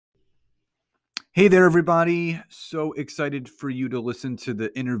Hey there, everybody. So excited for you to listen to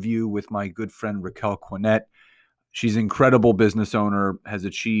the interview with my good friend Raquel Quinet. She's an incredible business owner, has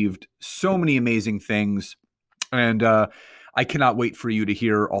achieved so many amazing things. And I cannot wait for you to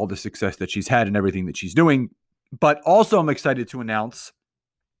hear all the success that she's had and everything that she's doing. But also, I'm excited to announce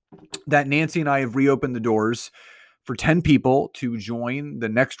that Nancy and I have reopened the doors for 10 people to join the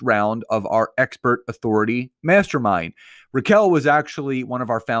next round of our Expert Authority Mastermind. Raquel was actually one of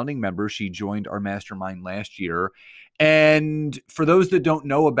our founding members. She joined our mastermind last year. And for those that don't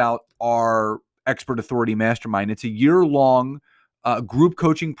know about our Expert Authority Mastermind, it's a year-long group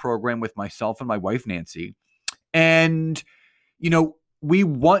coaching program with myself and my wife, Nancy. And, we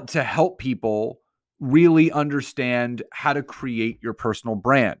want to help people really understand how to create your personal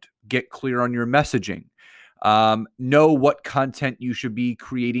brand, get clear on your messaging, know what content you should be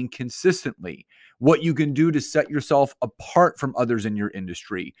creating consistently, what you can do to set yourself apart from others in your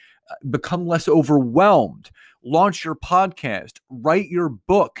industry, become less overwhelmed, launch your podcast, write your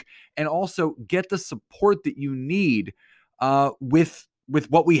book, and also get the support that you need with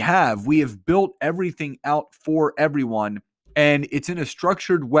what we have. We have built everything out for everyone, and it's in a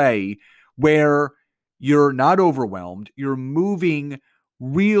structured way where you're not overwhelmed. You're moving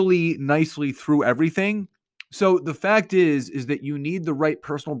really nicely through everything. So the fact is that you need the right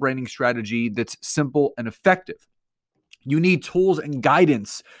personal branding strategy that's simple and effective. You need tools and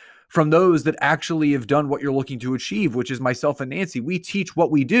guidance from those that actually have done what you're looking to achieve, which is myself and Nancy. We teach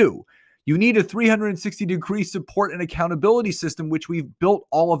what we do. You need a 360-degree support and accountability system, which we've built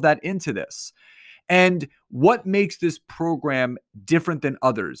all of that into this. And what makes this program different than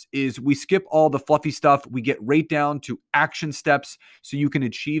others is we skip all the fluffy stuff. We get right down to action steps so you can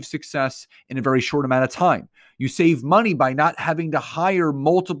achieve success in a very short amount of time. You save money by not having to hire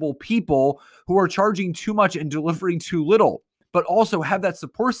multiple people who are charging too much and delivering too little, but also have that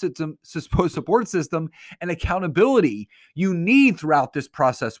support system and accountability you need throughout this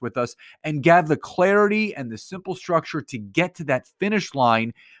process with us, and have the clarity and the simple structure to get to that finish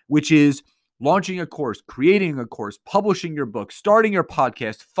line, which is launching a course, creating a course, publishing your book, starting your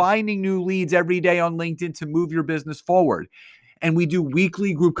podcast, finding new leads every day on LinkedIn to move your business forward. And we do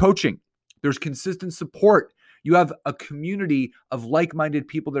weekly group coaching. There's consistent support. You have a community of like-minded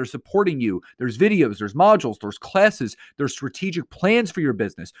people that are supporting you. There's videos, there's modules, there's classes, there's strategic plans for your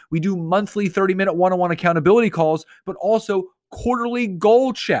business. We do monthly 30-minute one-on-one accountability calls, but also quarterly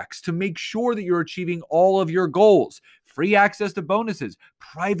goal checks to make sure that you're achieving all of your goals. Free access to bonuses,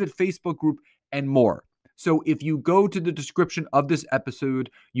 private Facebook group, and more. So if you go to the description of this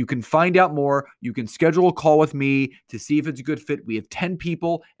episode, you can find out more. You can schedule a call with me to see if it's a good fit. We have 10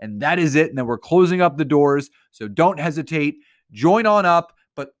 people, and that is it. And then we're closing up the doors. So don't hesitate. Join on up,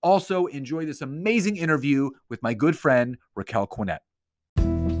 but also enjoy this amazing interview with my good friend, Raquel Quinet.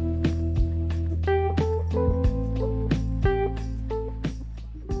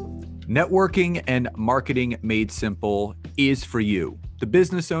 Networking and marketing made simple is for you, the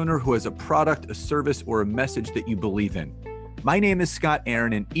business owner who has a product, a service, or a message that you believe in. My name is Scott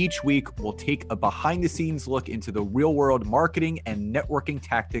Aaron, and each week we'll take a behind-the-scenes look into the real-world marketing and networking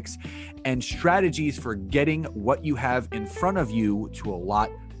tactics and strategies for getting what you have in front of you to a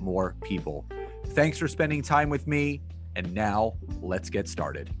lot more people. Thanks for spending time with me, and now let's get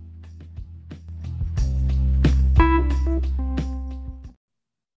started.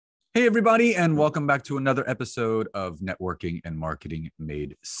 Hey, everybody, and welcome back to another episode of Networking and Marketing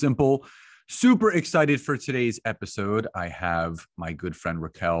Made Simple. Super excited for today's episode. I have my good friend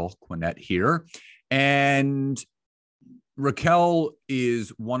Raquel Quinet here. And Raquel is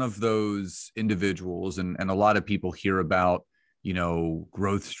one of those individuals, and a lot of people hear about,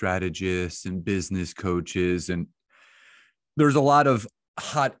 growth strategists and business coaches. And there's a lot of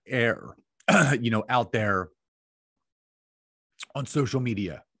hot air, out there on social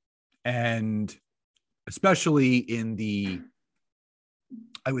media. And especially in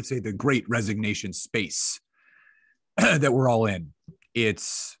I would say the great resignation space that we're all in,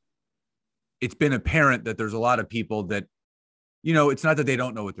 it's been apparent that there's a lot of people that, it's not that they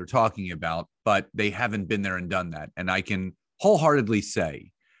don't know what they're talking about, but they haven't been there and done that. And I can wholeheartedly say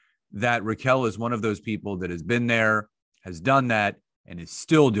that Raquel is one of those people that has been there, has done that, and is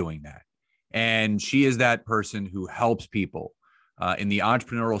still doing that. And she is that person who helps people in the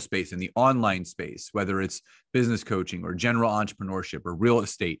entrepreneurial space, in the online space, whether it's business coaching or general entrepreneurship or real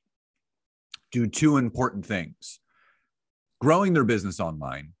estate, do two important things: growing their business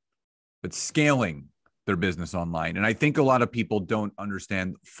online, but scaling their business online. And I think a lot of people don't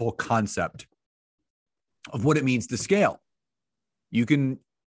understand the full concept of what it means to scale. You can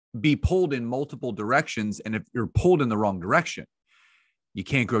be pulled in multiple directions, and if you're pulled in the wrong direction, you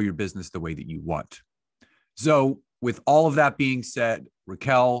can't grow your business the way that you want. So with all of that being said,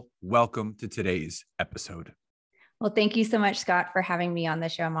 Raquel, welcome to today's episode. Well, thank you so much, Scott, for having me on the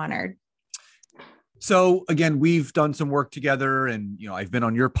show. I'm honored. So again, we've done some work together, and I've been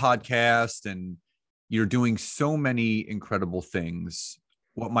on your podcast, and you're doing so many incredible things.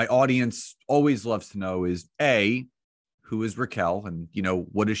 What my audience always loves to know is A, who is Raquel, and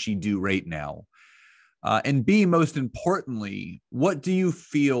what does she do right now? And B, most importantly, what do you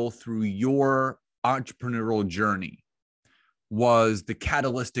feel through your entrepreneurial journey was the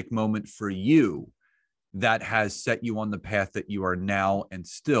catalytic moment for you that has set you on the path that you are now and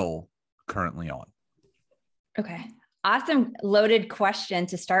still currently on? Okay. Awesome. Loaded question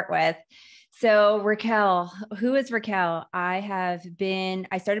to start with. So Raquel, who is Raquel? I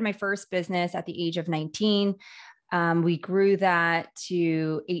started my first business at the age of 19. We grew that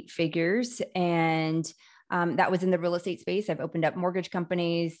to 8 figures, and that was in the real estate space. I've opened up mortgage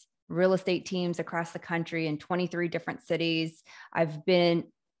companies, real estate teams across the country in 23 different cities. I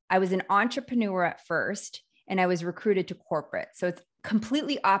was an entrepreneur at first, and I was recruited to corporate. So it's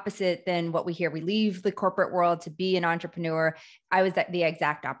completely opposite than what we hear. We leave the corporate world to be an entrepreneur. I was the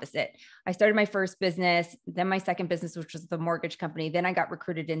exact opposite. I started my first business, then my second business, which was the mortgage company. Then I got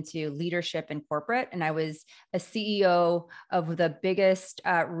recruited into leadership in corporate, and I was a CEO of the biggest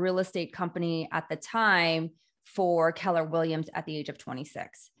real estate company at the time for Keller Williams at the age of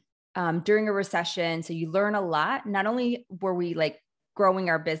 26. During a recession, so you learn a lot. Not only were we growing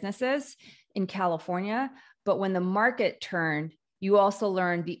our businesses in California, but when the market turned, you also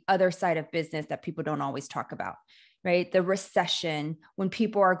learn the other side of business that people don't always talk about, right? The recession, when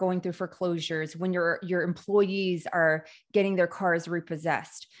people are going through foreclosures, when your employees are getting their cars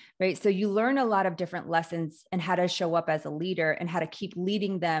repossessed, right? So you learn a lot of different lessons and how to show up as a leader and how to keep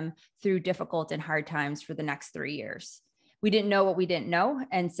leading them through difficult and hard times for the next 3 years. We didn't know what we didn't know.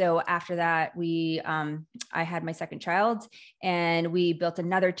 And so after that, I had my second child, and we built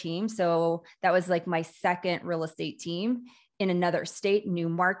another team. So that was my second real estate team in another state, new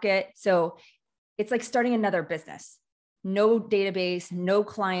market. So it's like starting another business. No database, no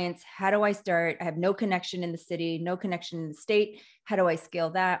clients. How do I start? I have no connection in the city, no connection in the state. How do I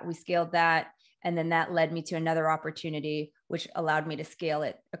scale that? We scaled that. And then that led me to another opportunity, which allowed me to scale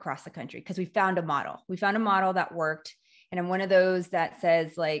it across the country because we found a model. We found a model that worked. And I'm one of those that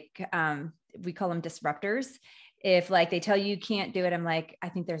says, we call them disruptors. If they tell you can't do it, I'm I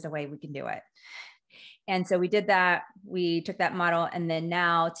think there's a way we can do it. And so we did that. We took that model. And then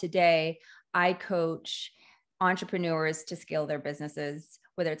now today, I coach entrepreneurs to scale their businesses,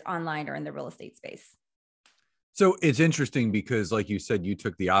 whether it's online or in the real estate space. So it's interesting because, like you said, you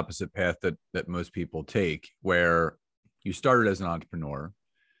took the opposite path that most people take, where you started as an entrepreneur,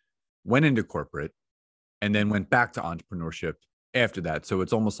 went into corporate, and then went back to entrepreneurship after that. So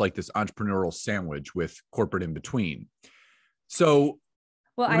it's almost like this entrepreneurial sandwich with corporate in between. So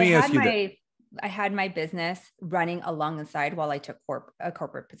let me ask you that. I had my business running along the side while I took a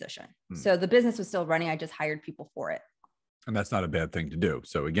corporate position. So the business was still running. I just hired people for it. And that's not a bad thing to do.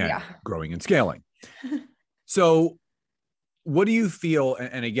 So again, growing and scaling. So what do you feel?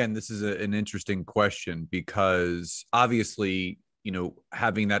 And again, this is an interesting question because obviously,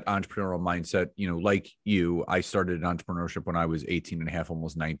 having that entrepreneurial mindset, like you, I started entrepreneurship when I was 18 and a half,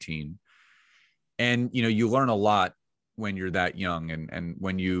 almost 19. And, you learn a lot when you're that young and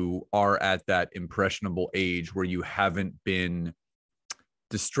when you are at that impressionable age where you haven't been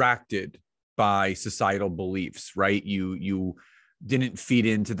distracted by societal beliefs, right? You didn't feed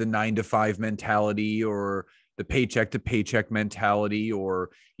into the 9-to-5 mentality or the paycheck to paycheck mentality or,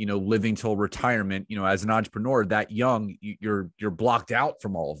 living till retirement. As an entrepreneur that young, you're blocked out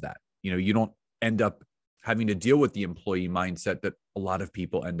from all of that. You don't end up having to deal with the employee mindset that a lot of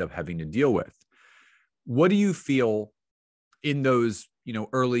people end up having to deal with. What do you feel in those,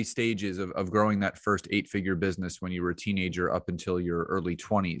 early stages of growing that first 8-figure business when you were a teenager up until your early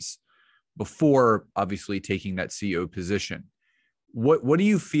 20s, before obviously taking that CEO position? What do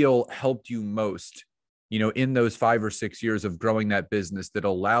you feel helped you most, in those 5 or 6 years of growing that business that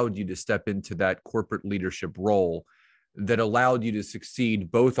allowed you to step into that corporate leadership role, that allowed you to succeed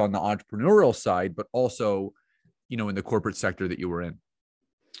both on the entrepreneurial side, but also, in the corporate sector that you were in?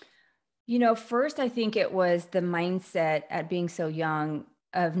 First, I think it was the mindset at being so young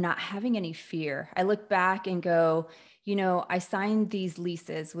of not having any fear. I look back and go, I signed these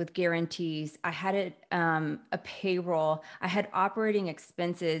leases with guarantees. I had a payroll. I had operating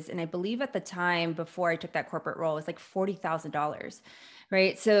expenses. And I believe at the time before I took that corporate role, it was $40,000,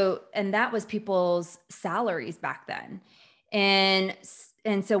 right? So, and that was people's salaries back then. And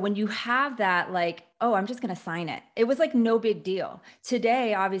And so when you have that, like, oh, I'm just going to sign it, it was like no big deal.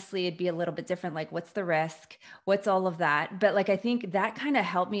 Today, obviously, it'd be a little bit different. Like, what's the risk? What's all of that? But like, I think that kind of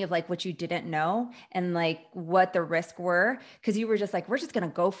helped me of like what you didn't know and like what the risk were. Cause you were just like, we're just going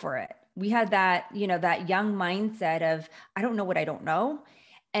to go for it. We had that, that young mindset of, I don't know what I don't know.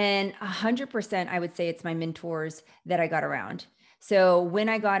 And 100%, I would say it's my mentors that I got around. So when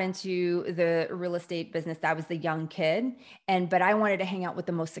I got into the real estate business, that was the young kid. But I wanted to hang out with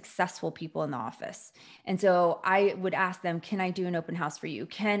the most successful people in the office. And so I would ask them, can I do an open house for you?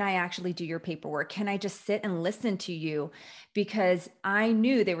 Can I actually do your paperwork? Can I just sit and listen to you? Because I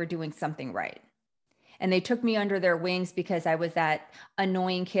knew they were doing something right. And they took me under their wings because I was that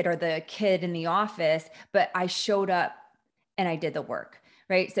annoying kid or the kid in the office, but I showed up and I did the work,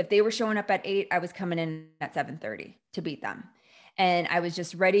 right? So if they were showing up at 8, I was coming in at 7:30 to beat them. And I was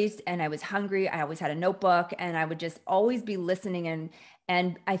just ready and I was hungry. I always had a notebook and I would just always be listening.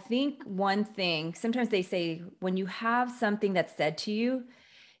 And I think one thing, sometimes they say when you have something that's said to you,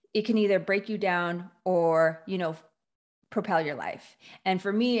 it can either break you down or, propel your life. And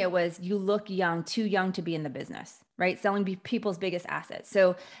for me, it was you look young, too young to be in the business, right? Selling people's biggest assets.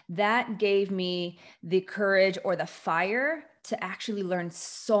 So that gave me the courage or the fire to actually learn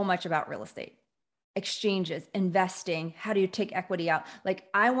so much about real estate, exchanges, investing, how do you take equity out? Like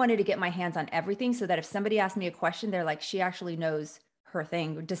I wanted to get my hands on everything so that if somebody asked me a question, they're like, she actually knows her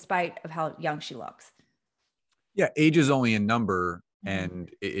thing despite of how young she looks. Yeah, age is only a number, Mhm.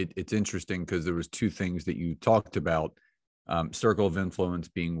 and it's interesting because there was two things that you talked about: circle of influence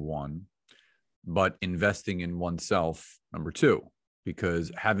being one, but investing in oneself number two.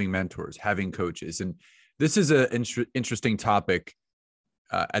 Because having mentors, having coaches, and this is an interesting topic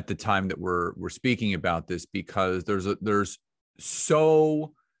at the time that we're speaking about this, because there's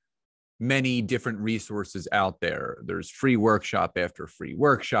so many different resources out there. There's free workshop after free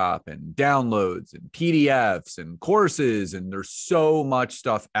workshop and downloads and PDFs and courses, and there's so much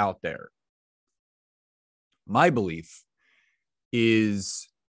stuff out there. My belief is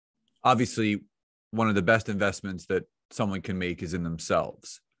obviously one of the best investments that someone can make is in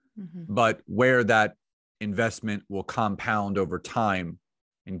themselves. Mhm. But where that investment will compound over time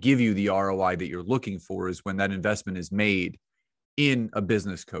and give you the ROI that you're looking for is when that investment is made in a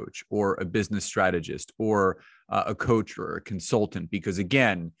business coach or a business strategist or a coach or a consultant. Because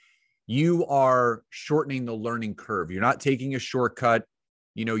again, you are shortening the learning curve. You're not taking a shortcut.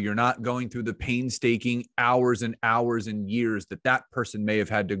 You're not going through the painstaking hours and hours and years that person may have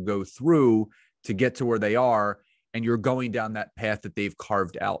had to go through to get to where they are. And you're going down that path that they've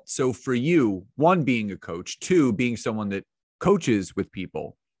carved out. So for you, one, being a coach, two, being someone that coaches with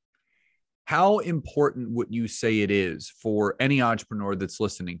people, how important would you say it is for any entrepreneur that's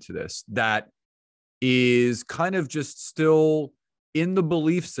listening to this that is kind of just still in the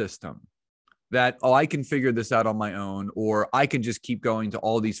belief system that, oh, I can figure this out on my own, or I can just keep going to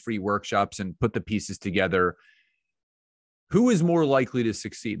all these free workshops and put the pieces together? Who is more likely to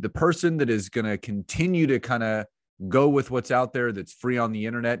succeed? The person that is going to continue to kind of go with what's out there that's free on the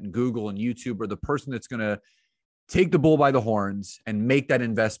internet and Google and YouTube, or the person that's going to take the bull by the horns and make that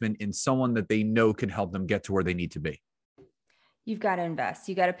investment in someone that they know can help them get to where they need to be? You've got to invest.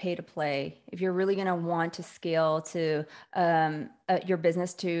 You got to pay to play. If you're really going to want to scale to your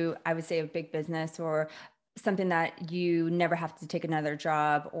business to, I would say, a big business or something that you never have to take another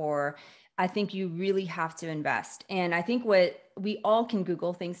job, or I think you really have to invest. And I think what we all can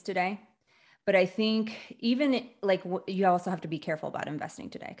Google things today. But I think even like you also have to be careful about investing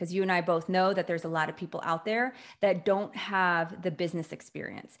today, because you and I both know that there's a lot of people out there that don't have the business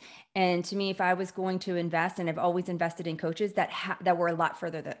experience. And to me, if I was going to invest, and I've always invested in coaches that were a lot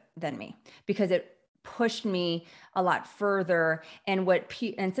further than me, because it pushed me a lot further. And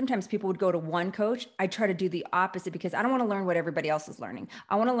and sometimes people would go to one coach. I try to do the opposite because I don't want to learn what everybody else is learning.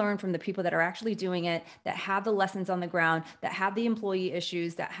 I want to learn from the people that are actually doing it, that have the lessons on the ground, that have the employee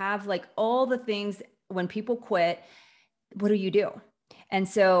issues, that have like all the things. When people quit, what do you do? And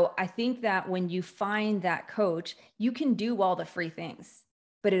so I think that when you find that coach, you can do all the free things,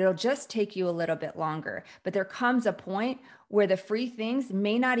 but it'll just take you a little bit longer. But there comes a point where the free things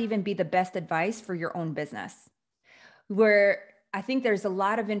may not even be the best advice for your own business. Where I think there's a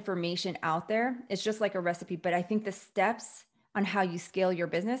lot of information out there. It's just like a recipe, but I think the steps on how you scale your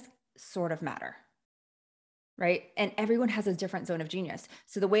business sort of matter, right? And everyone has a different zone of genius.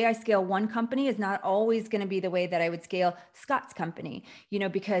 So the way I scale one company is not always going to be the way that I would scale Scott's company,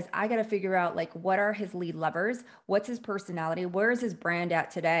 because I got to figure out like, what are his lead levers? What's his personality? Where is his brand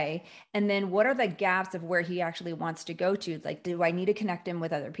at today? And then what are the gaps of where he actually wants to go to? Like, do I need to connect him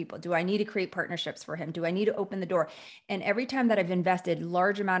with other people? Do I need to create partnerships for him? Do I need to open the door? And every time that I've invested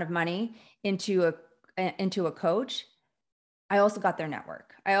large amount of money into a coach, I also got their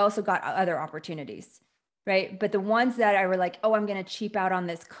network. I also got other opportunities, right? But the ones that I were like, oh, I'm going to cheap out on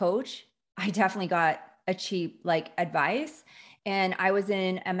this coach, I definitely got a cheap like advice. And I was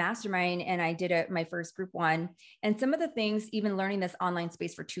in a mastermind and I did my first group one. And some of the things, even learning this online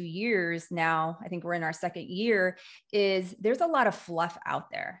space for 2 years now, I think we're in our second year, is there's a lot of fluff out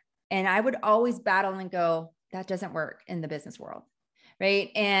there. And I would always battle and go, that doesn't work in the business world.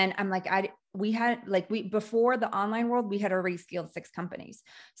 Right. And I'm like, before the online world, we had already scaled 6 companies.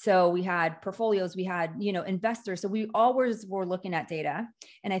 So we had portfolios, we had, investors. So we always were looking at data.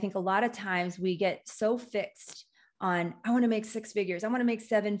 And I think a lot of times we get so fixed on, I want to make 6 figures, I want to make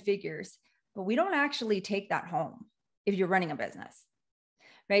 7 figures, but we don't actually take that home if you're running a business.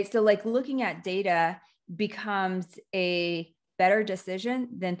 Right. So like looking at data becomes a better decision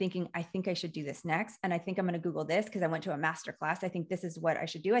than thinking, I think I should do this next. And I think I'm going to Google this because I went to a master class. I think this is what I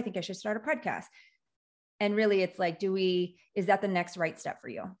should do. I think I should start a podcast. And really it's like, is that the next right step for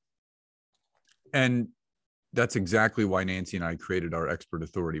you? And that's exactly why Nancy and I created our Expert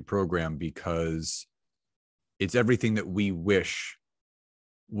Authority program, because it's everything that we wish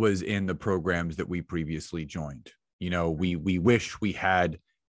was in the programs that we previously joined. We wish we had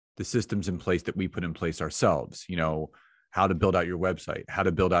the systems in place that we put in place ourselves, how to build out your website, how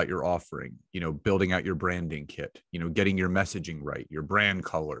to build out your offering, building out your branding kit, getting your messaging right, your brand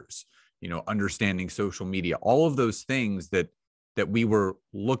colors, understanding social media, all of those things that we were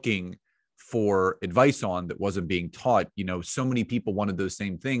looking for advice on that wasn't being taught. So many people wanted those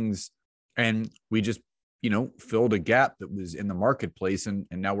same things, and we just, filled a gap that was in the marketplace. And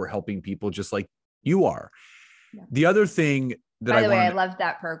now we're helping people just like you are. Yeah. The other thing that by the way, I love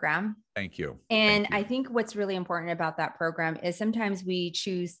that program. Thank you. And I think what's really important about that program is sometimes we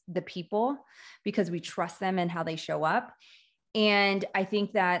choose the people because we trust them and how they show up. And I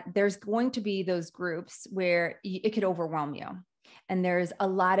think that there's going to be those groups where it could overwhelm you. And there's a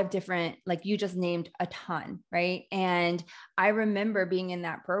lot of different, like you just named a ton, right? And I remember being in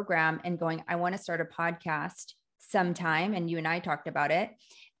that program and going, I want to start a podcast sometime. And you and I talked about it.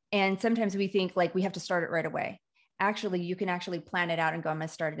 And sometimes we think like we have to start it right away. Actually, you can actually plan it out and go, I'm going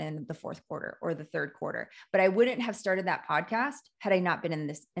to start it in the 4th quarter or the 3rd quarter. But I wouldn't have started that podcast had I not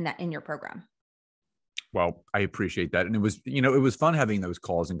been in your program. Well, I appreciate that. And it was fun having those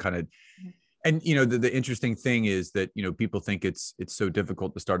calls and kind of, and, the interesting thing is that, people think it's so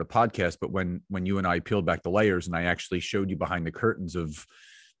difficult to start a podcast, but when you and I peeled back the layers and I actually showed you behind the curtains of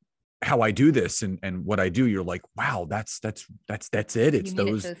how I do this and what I do, you're like, wow, that's it. It's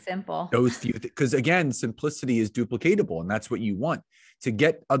those so simple, those few, because again, simplicity is duplicatable. And that's what you want. To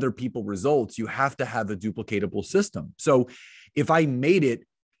get other people results, you have to have a duplicatable system. So if I made it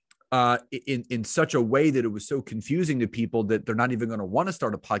in such a way that it was so confusing to people that they're not even going to want to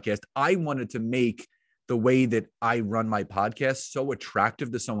start a podcast, I wanted to make the way that I run my podcast so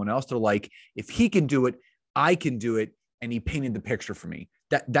attractive to someone else. They're like, if he can do it, I can do it. And he painted the picture for me.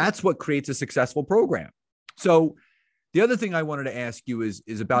 That's what creates a successful program. So the other thing I wanted to ask you is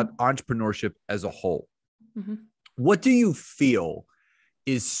about entrepreneurship as a whole. Mm-hmm. What do you feel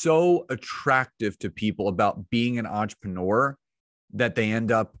is so attractive to people about being an entrepreneur that they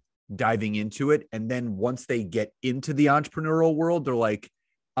end up diving into it? And then once they get into the entrepreneurial world, they're like,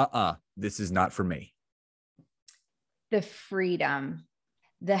 this is not for me. The freedom,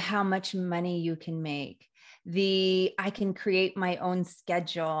 the how much money you can make, I can create my own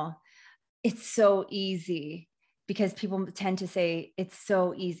schedule. It's so easy because people tend to say it's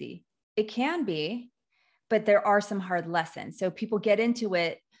so easy. It can be, but there are some hard lessons. So people get into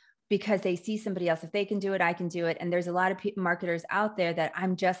it because they see somebody else. If they can do it, I can do it. And there's a lot of marketers out there that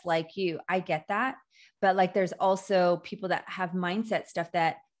I'm just like you. I get that. But like, there's also people that have mindset stuff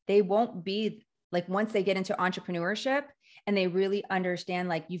that they won't be like, once they get into entrepreneurship and they really understand,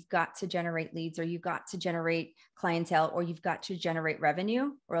 like, you've got to generate leads, or you've got to generate clientele, or you've got to generate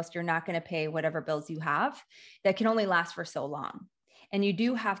revenue, or else you're not going to pay whatever bills you have. That can only last for so long. And you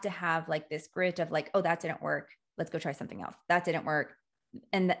do have to have like this grit of like, oh, that didn't work. Let's go try something else. That didn't work.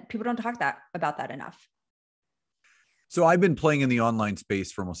 And people don't talk about that enough. So I've been playing in the online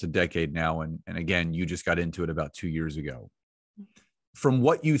space for almost a decade now. And again, you just got into it about 2 years ago. From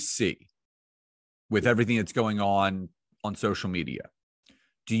what you see with everything that's going on social media,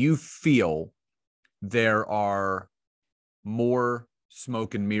 do you feel there are more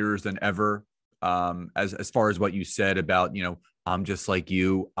smoke and mirrors than ever. As far as what you said about, I'm just like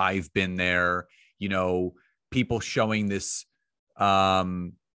you, I've been there, people showing this,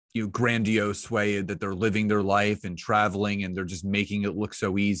 grandiose way that they're living their life and traveling, and they're just making it look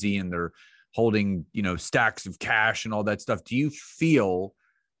so easy, and they're holding, stacks of cash and all that stuff. Do you feel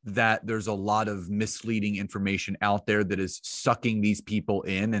that there's a lot of misleading information out there that is sucking these people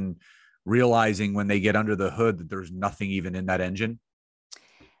in, and realizing when they get under the hood that there's nothing even in that engine?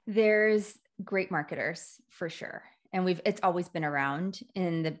 There's great marketers for sure. And it's always been around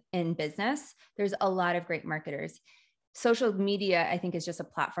in business. There's a lot of great marketers. Social media, I think, is just a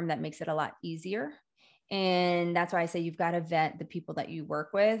platform that makes it a lot easier. And that's why I say you've got to vet the people that you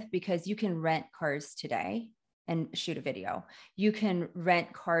work with, because you can rent cars today and shoot a video. You can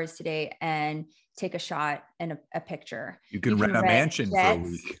rent cars today and take a shot and a picture. You can rent a mansion for a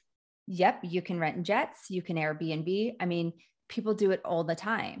week. Yep. You can rent jets. You can Airbnb. I mean, people do it all the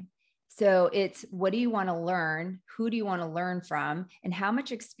time. So it's, what do you want to learn? Who do you want to learn from? And how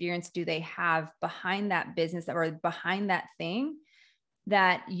much experience do they have behind that business or behind that thing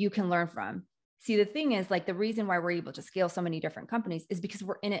that you can learn from? See, the thing is, like, the reason why we're able to scale so many different companies is because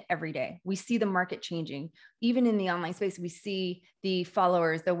we're in it every day. We see the market changing. Even in the online space, we see the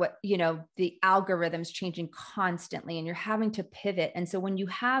followers, the algorithms changing constantly, and you're having to pivot. And so when you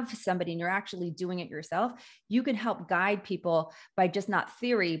have somebody and you're actually doing it yourself, you can help guide people by just not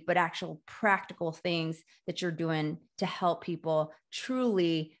theory, but actual practical things that you're doing to help people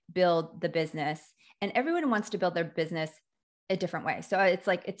truly build the business. And everyone wants to build their business a different way. So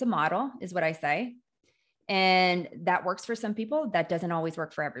it's a model, is what I say. And that works for some people. That doesn't always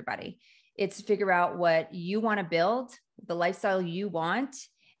work for everybody. It's figure out what you want to build, the lifestyle you want,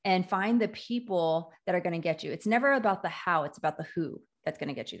 and find the people that are going to get you. It's never about the how, it's about the who that's going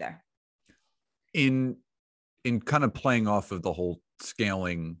to get you there. In kind of playing off of the whole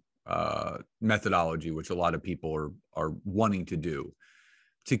scaling methodology, which a lot of people are wanting to do,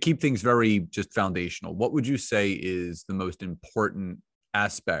 to keep things very just foundational, what would you say is the most important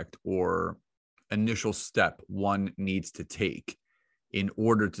aspect or initial step one needs to take in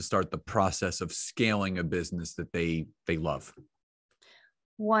order to start the process of scaling a business that they love?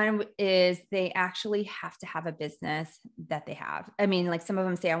 One is they actually have to have a business that they have. I mean, like, some of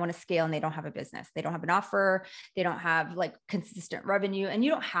them say, I want to scale, and they don't have a business. They don't have an offer. They don't have like consistent revenue. And you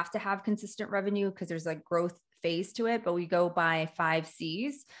don't have to have consistent revenue, because there's a growth phase to it, but we go by 5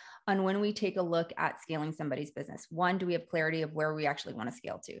 C's on when we take a look at scaling somebody's business. One, do we have clarity of where we actually want to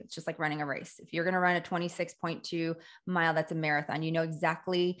scale to? It's just like running a race. If you're going to run a 26.2 mile, that's a marathon. You know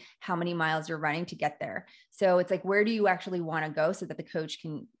exactly how many miles you're running to get there. So it's like, where do you actually want to go, so that the coach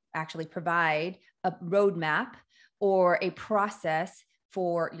can actually provide a roadmap or a process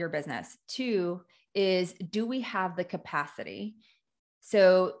for your business? 2 is, do we have the capacity?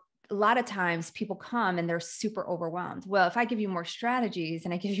 So a lot of times people come and they're super overwhelmed. Well, if I give you more strategies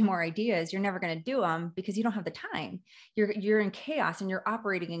and I give you more ideas, you're never going to do them because you don't have the time. You're in chaos and you're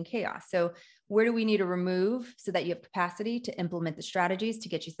operating in chaos. So where do we need to remove so that you have capacity to implement the strategies to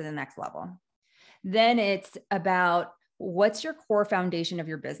get you to the next level? Then it's about, what's your core foundation of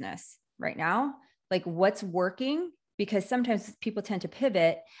your business right now? Like, what's working? Because sometimes people tend to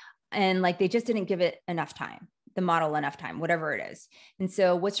pivot and like they just didn't give it enough time, the model enough time, whatever it is. And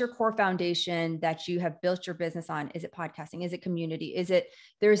so what's your core foundation that you have built your business on? Is it podcasting? Is it community?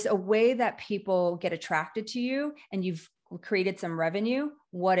 There's a way that people get attracted to you and you've created some revenue.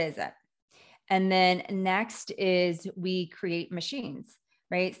 What is it? And then next is, we create machines,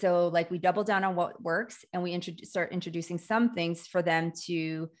 right? So like, we double down on what works, and we start introducing some things for them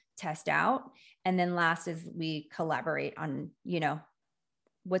to test out. And then last is, we collaborate on,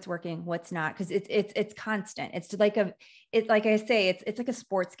 what's working, what's not, because it's constant. It's like like I say, it's like a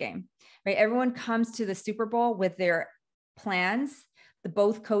sports game, right? Everyone comes to the Super Bowl with their plans,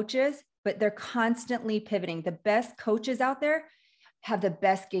 both coaches, but they're constantly pivoting. The best coaches out there have the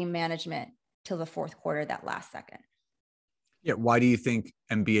best game management till the fourth quarter, that last second. Yeah. Why do you think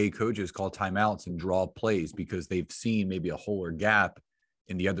NBA coaches call timeouts and draw plays? Because they've seen maybe a hole or gap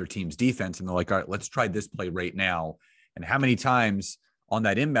in the other team's defense, and they're like, all right, let's try this play right now. And how many times on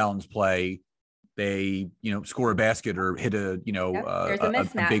that inbounds play, they, score a basket or hit a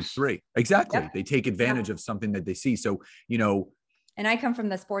big three. Exactly. Yep. They take advantage of something that they see. So, and I come from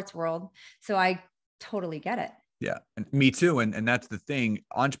the sports world, so I totally get it. Yeah. And me too. And that's the thing.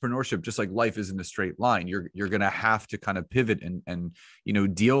 Entrepreneurship, just like life, isn't a straight line. You're going to have to kind of pivot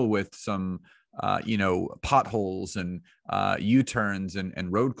and deal with some potholes and U-turns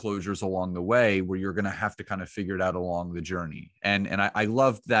and road closures along the way, where you're going to have to kind of figure it out along the journey. And I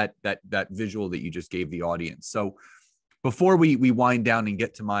love that visual that you just gave the audience. So before we wind down and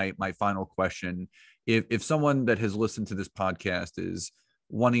get to my final question, if someone that has listened to this podcast is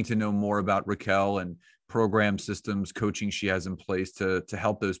wanting to know more about Raquel and program systems, coaching she has in place to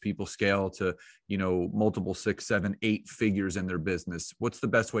help those people scale to, multiple 6, 7, 8 figures in their business, what's the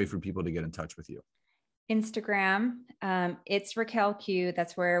best way for people to get in touch with you? Instagram. It's Raquel Q.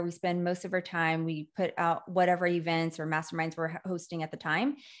 That's where we spend most of our time. We put out whatever events or masterminds we're hosting at the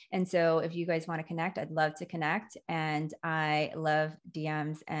time. And so if you guys want to connect, I'd love to connect. And I love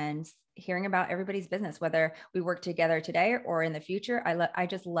DMs and hearing about everybody's business, whether we work together today or in the future. I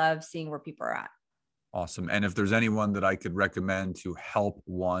just love seeing where people are at. Awesome. And if there's anyone that I could recommend to help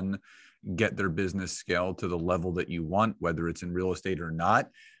one get their business scaled to the level that you want, whether it's in real estate or not,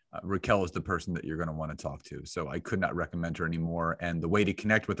 Raquel is the person that you're going to want to talk to. So I could not recommend her anymore. And the way to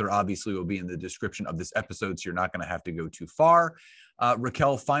connect with her obviously will be in the description of this episode. So you're not going to have to go too far.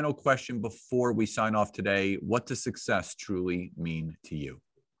 Raquel, final question before we sign off today. What does success truly mean to you?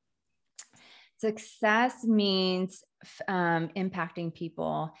 Success means impacting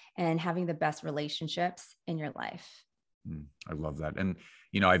people and having the best relationships in your life. I love that. And,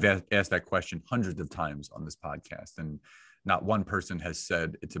 I've asked that question hundreds of times on this podcast, and not one person has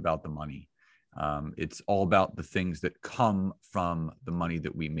said it's about the money. It's all about the things that come from the money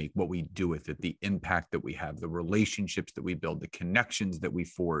that we make, what we do with it, the impact that we have, the relationships that we build, the connections that we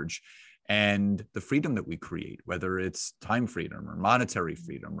forge, and the freedom that we create, whether it's time freedom or monetary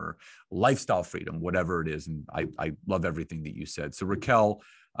freedom or lifestyle freedom, whatever it is. And I love everything that you said. So Raquel,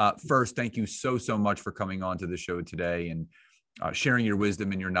 first, thank you so much for coming on to the show today and sharing your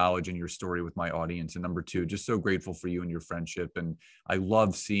wisdom and your knowledge and your story with my audience. And number 2, just so grateful for you and your friendship. And I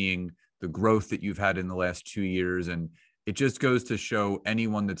love seeing the growth that you've had in the last 2 years. And it just goes to show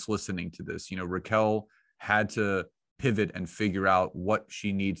anyone that's listening to this, Raquel had to pivot and figure out what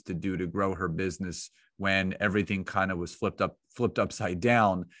she needs to do to grow her business when everything kind of was flipped upside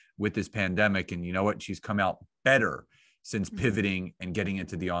down with this pandemic. And you know what? She's come out better since pivoting and getting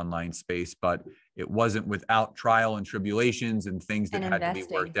into the online space, but it wasn't without trial and tribulations and things that had to be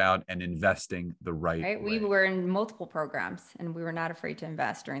worked out, and investing the right way. We were in multiple programs and we were not afraid to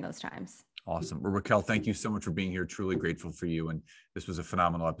invest during those times. Awesome. Well, Raquel, thank you so much for being here. Truly grateful for you. And this was a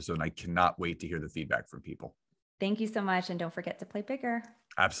phenomenal episode. And I cannot wait to hear the feedback from people. Thank you so much. And don't forget to play bigger.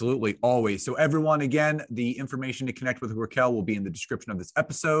 Absolutely. Always. So everyone, again, the information to connect with Raquel will be in the description of this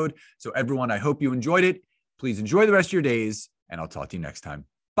episode. So everyone, I hope you enjoyed it. Please enjoy the rest of your days, and I'll talk to you next time.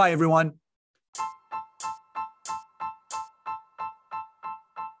 Bye, everyone.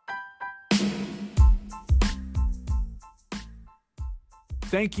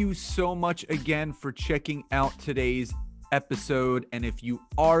 Thank you so much again for checking out today's episode. And if you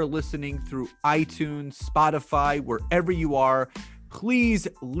are listening through iTunes, Spotify, wherever you are, please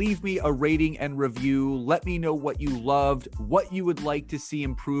leave me a rating and review. Let me know what you loved, what you would like to see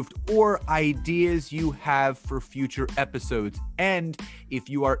improved, or ideas you have for future episodes. And if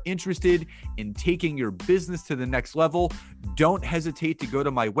you are interested in taking your business to the next level, don't hesitate to go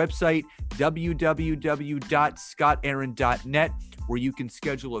to my website, www.scottaaron.net, where you can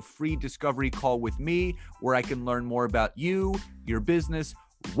schedule a free discovery call with me, where I can learn more about you, your business,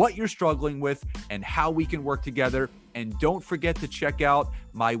 what you're struggling with, and how we can work together. And don't forget to check out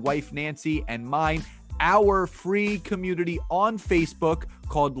my wife, Nancy, and mine, our free community on Facebook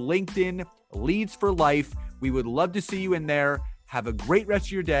called LinkedIn Leads for Life. We would love to see you in there. Have a great rest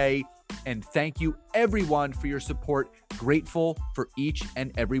of your day. And thank you everyone for your support. Grateful for each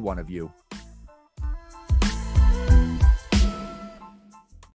and every one of you.